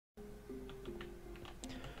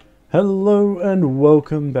Hello and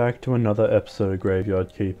welcome back to another episode of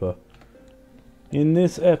Graveyard Keeper. In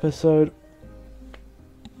this episode,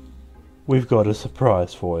 we've got a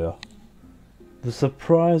surprise for you. The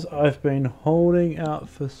surprise I've been holding out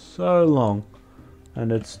for so long, and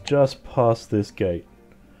it's just past this gate.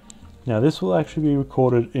 Now this will actually be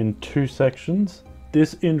recorded in two sections.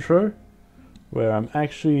 This intro, where I'm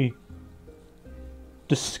actually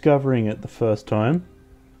discovering it the first time.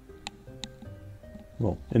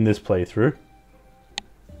 Well, in this playthrough.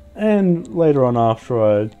 And later on after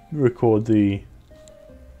I record the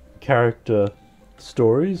character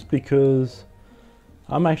stories, because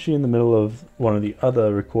I'm actually in the middle of one of the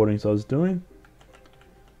other recordings I was doing.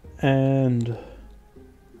 And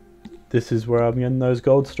this is where I'm getting those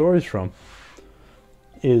gold stories from,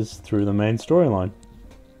 is through the main storyline.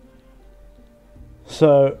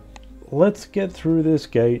 So let's get through this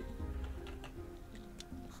gate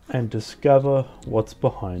and discover what's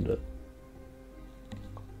behind it.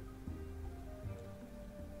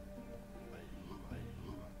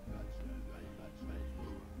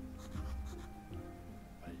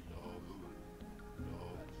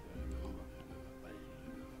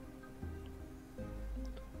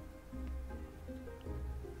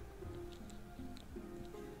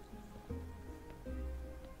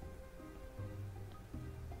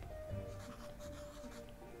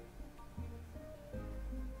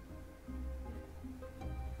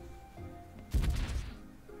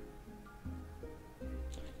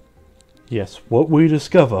 Yes, what we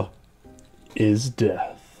discover is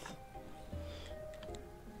death.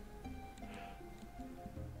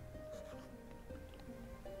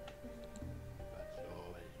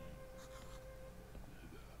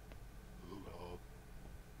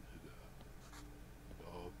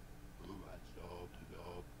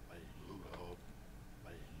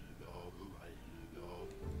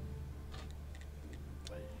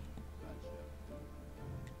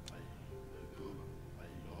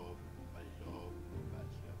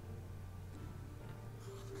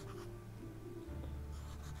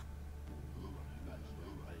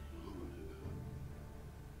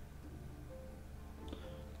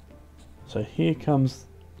 So here comes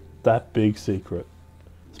that big secret.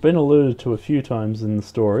 It's been alluded to a few times in the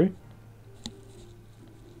story.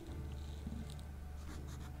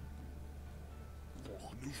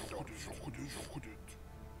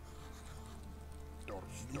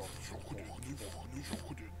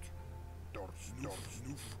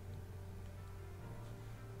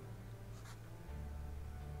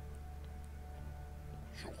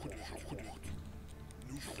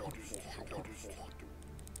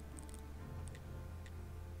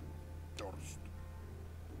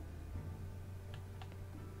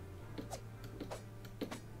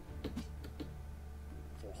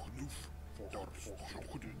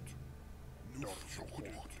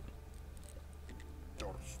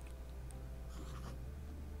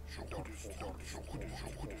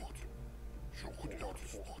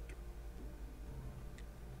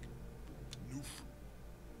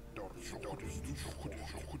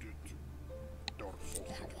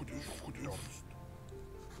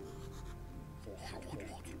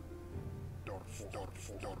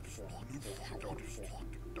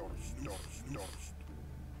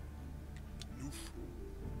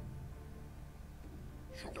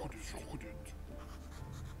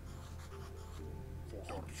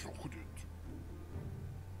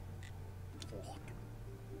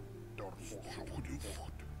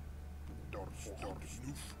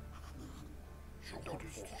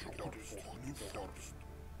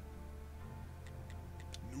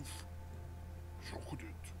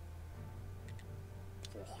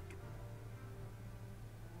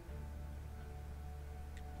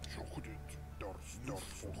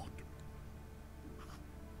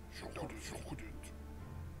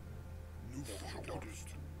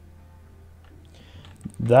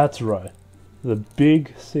 That's right. The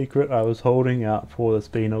big secret I was holding out for that's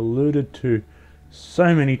been alluded to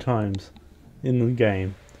so many times in the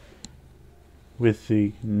game. With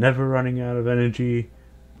the never running out of energy,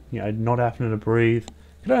 not having to breathe,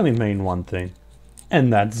 could only mean one thing,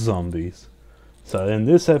 and that's zombies. So in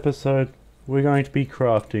this episode, we're going to be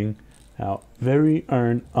crafting our very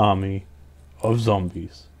own army of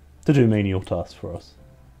zombies to do menial tasks for us.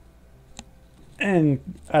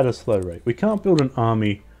 And at a slow rate. We can't build an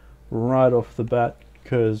army right off the bat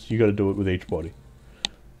because you got to do it with each body.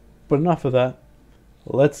 But enough of that.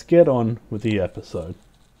 Let's get on with the episode.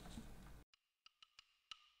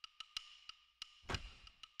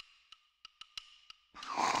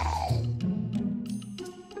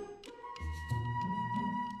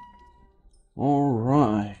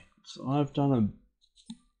 Alright, so I've done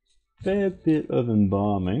a fair bit of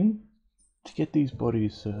embalming to get these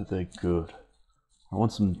bodies so they're good. I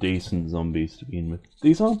want some decent zombies to begin with.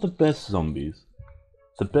 These aren't the best zombies.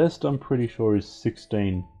 The best, I'm pretty sure, is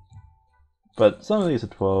 16. But some of these are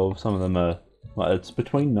 12, some of them are... well, it's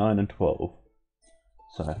between 9 and 12.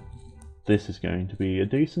 So, this is going to be a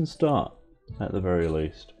decent start, at the very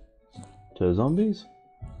least, to zombies.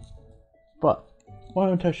 But, why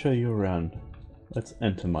don't I show you around? Let's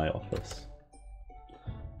enter my office.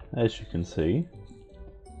 As you can see,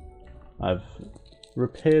 I've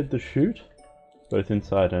repaired the chute, both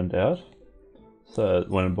inside and out. So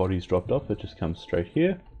when a body's dropped off, it just comes straight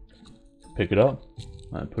here. Pick it up,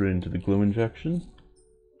 I put it into the glue injection.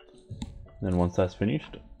 Then once that's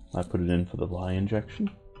finished, I put it in for the lye injection.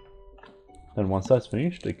 Then once that's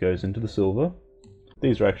finished, it goes into the silver.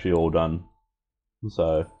 These are actually all done.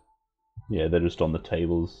 So yeah, they're just on the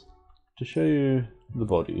tables to show you the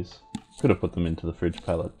bodies. Could have put them into the fridge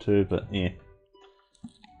pallet too, but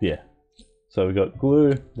yeah. So we got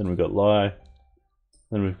glue, then we got lye,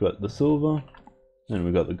 then we've got the silver, then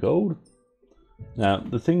we've got the gold. Now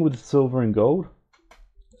the thing with silver and gold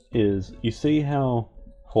is, you see how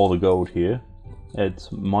for the gold here it's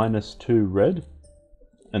 -2 red,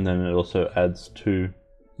 and then it also adds 2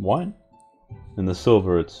 white. In the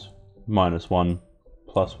silver it's -1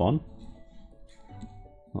 +1.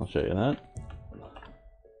 I'll show you that.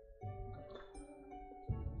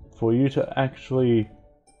 For you to actually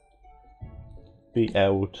be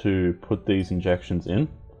able to put these injections in,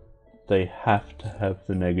 they have to have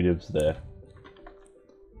the negatives there.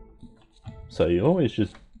 So you always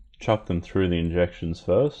just chuck them through the injections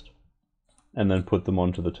first, and then put them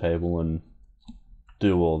onto the table and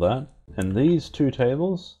do all that. And these 2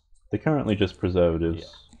 tables, they're currently just preservatives.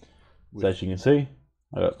 Yeah. So as you can see,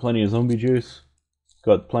 I got plenty of zombie juice,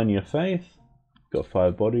 got plenty of faith, got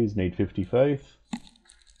 5 bodies, need 50 faith.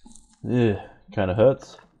 Kinda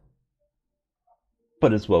hurts,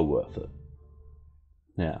 but it's well worth it.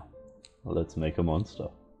 Now, let's make a monster.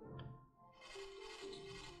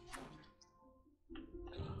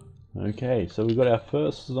 Okay, so we've got our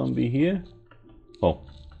first zombie here. Well,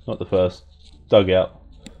 not the first, dug out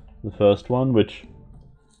the first one, which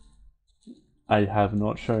I have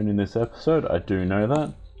not shown in this episode. I do know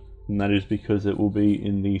that, and that is because it will be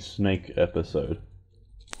in the snake episode.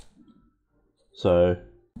 So,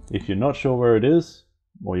 if you're not sure where it is,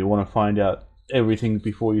 or you want to find out everything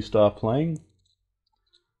before you start playing,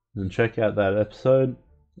 then check out that episode.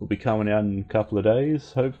 It'll be coming out in a couple of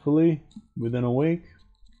days, hopefully, within a week.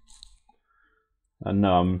 And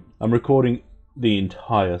I'm recording the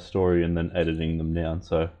entire story and then editing them down,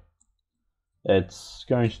 so it's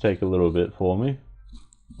going to take a little bit for me.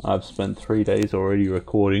 I've spent 3 days already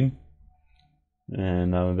recording,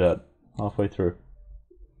 and I'm about halfway through.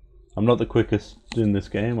 I'm not the quickest in this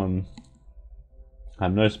game. I'm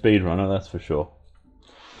no speedrunner, that's for sure.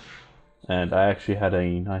 And I actually had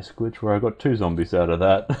a nice glitch where I got 2 zombies out of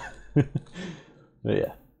that. But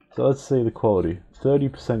yeah, so let's see the quality.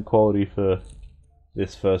 30% quality for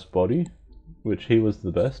this first body, which he was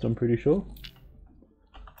the best, I'm pretty sure.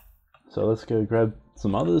 So let's go grab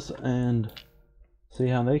some others and see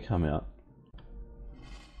how they come out.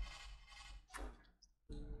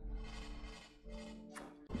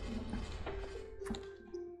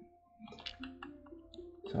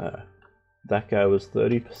 So that guy was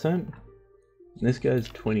 30%, and this guy's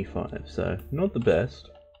 25%, so not the best.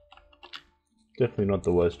 Definitely not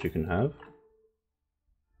the worst you can have.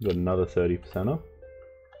 Got another 30%er.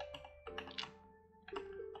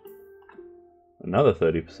 Another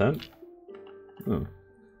 30%.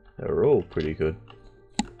 They're all pretty good.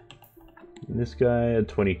 And this guy had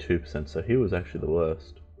 22%, so he was actually the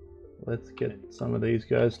worst. Let's get some of these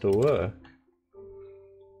guys to work.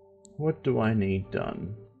 What do I need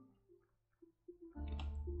done?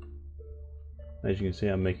 As you can see,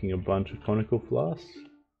 I'm making a bunch of conical flasks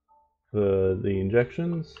for the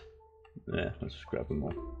injections. Yeah, let's just grab them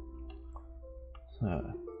all.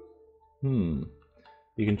 So,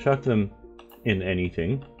 you can chuck them in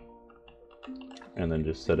anything, and then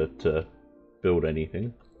just set it to build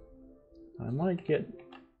anything. I might get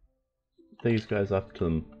these guys up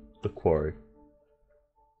to the quarry.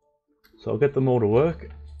 So I'll get them all to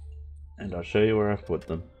work, and I'll show you where I've put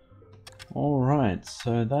them. Alright,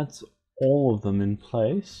 so that's all of them in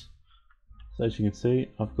place. So as you can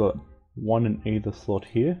see, I've got 1 in either slot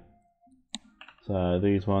here. So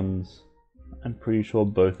these ones, I'm pretty sure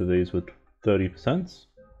both of these were 30%.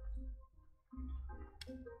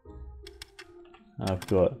 I've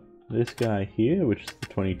got this guy here, which is the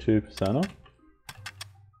 22%er.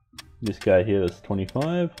 This guy here is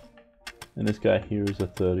 25, and this guy here is a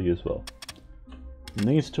 30 as well. And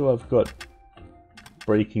these two I've got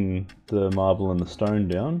breaking the marble and the stone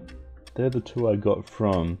down. They're the two I got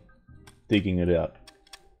from digging it out.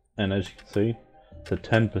 And as you can see, it's a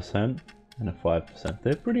 10% and a 5%.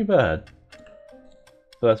 They're pretty bad.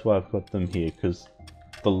 So that's why I've got them here, because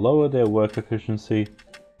the lower their work efficiency,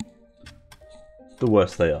 the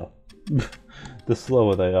worse they are. The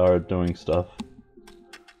slower they are at doing stuff.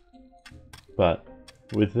 But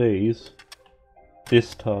with these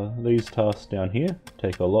tasks down here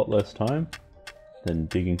take a lot less time than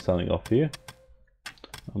digging something off here.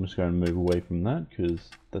 I'm just going to move away from that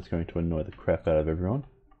because that's going to annoy the crap out of everyone.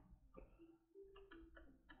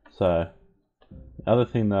 So the other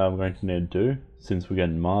thing that I'm going to need to do, since we're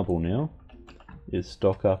getting marble now, is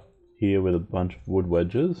stock up here with a bunch of wood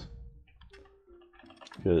wedges,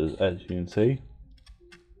 because as you can see,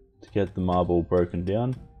 to get the marble broken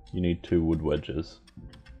down you need 2 wood wedges,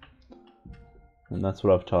 and that's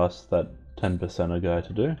what I've tasked that 10%er guy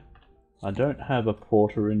to do. I don't have a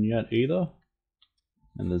porter in yet either,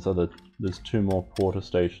 and there's 2 more porter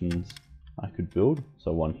stations I could build,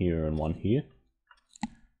 so one here and one here,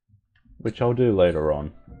 which I'll do later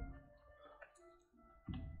on.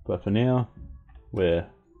 But for now, we're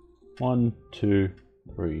 1, 2,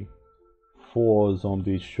 3, 4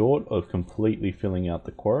 zombies short of completely filling out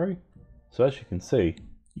the quarry. So as you can see,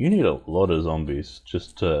 you need a lot of zombies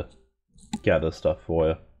just to gather stuff for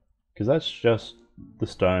you, because that's just the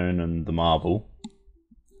stone and the marble,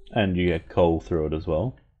 and you get coal through it as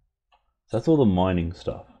well. So that's all the mining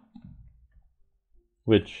stuff,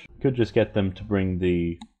 which could just get them to bring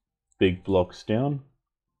the big blocks down,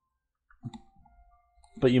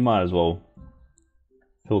 but you might as well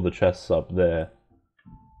fill the chests up there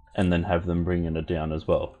and then have them bringing it down as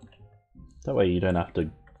well. That way you don't have to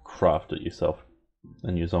craft it yourself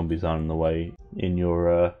and your zombies aren't in the way in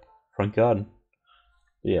your front garden.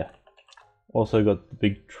 But yeah, also got the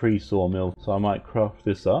big tree sawmill, so I might craft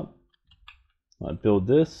this up. I might build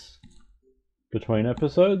this between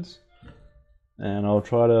episodes and I'll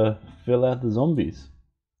try to fill out the zombies.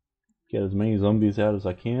 Get as many zombies out as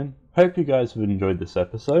I can. Hope you guys have enjoyed this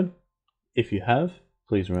episode. If you have,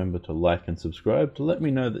 please remember to like and subscribe to let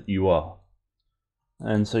me know that you are,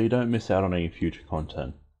 and so you don't miss out on any future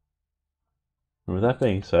content. And with that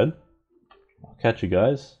being said, I'll catch you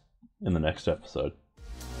guys in the next episode.